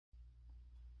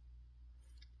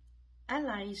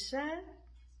Eliza,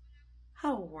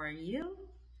 how are you?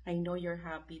 I know you're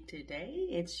happy today.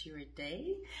 It's your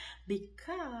day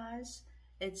because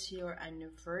it's your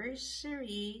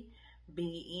anniversary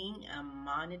being a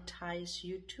monetized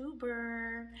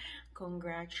YouTuber.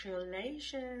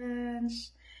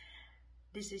 Congratulations.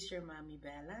 This is your mommy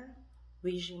Bella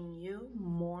wishing you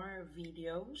more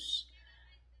videos,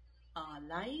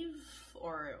 live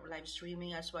or live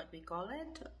streaming as what we call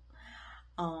it.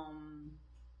 Um,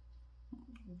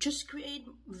 just create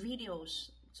videos.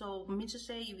 So means to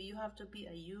say you have to be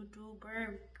a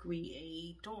YouTuber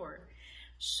creator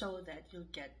so that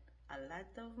you'll get a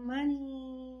lot of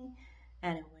money.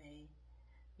 Anyway,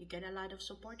 you get a lot of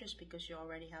supporters because you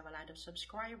already have a lot of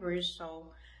subscribers.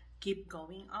 So keep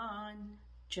going on.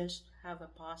 Just have a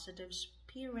positive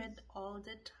spirit all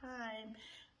the time.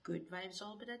 Good vibes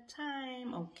all the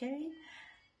time, okay?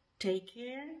 Take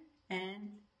care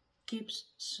and keep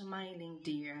smiling,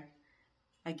 dear.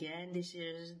 Again, this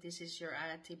is your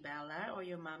Auntie Bella or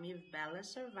your Mommy Bella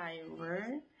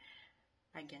survivor.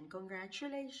 Again,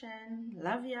 congratulations.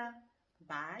 Love ya.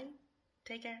 Bye.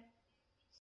 Take care.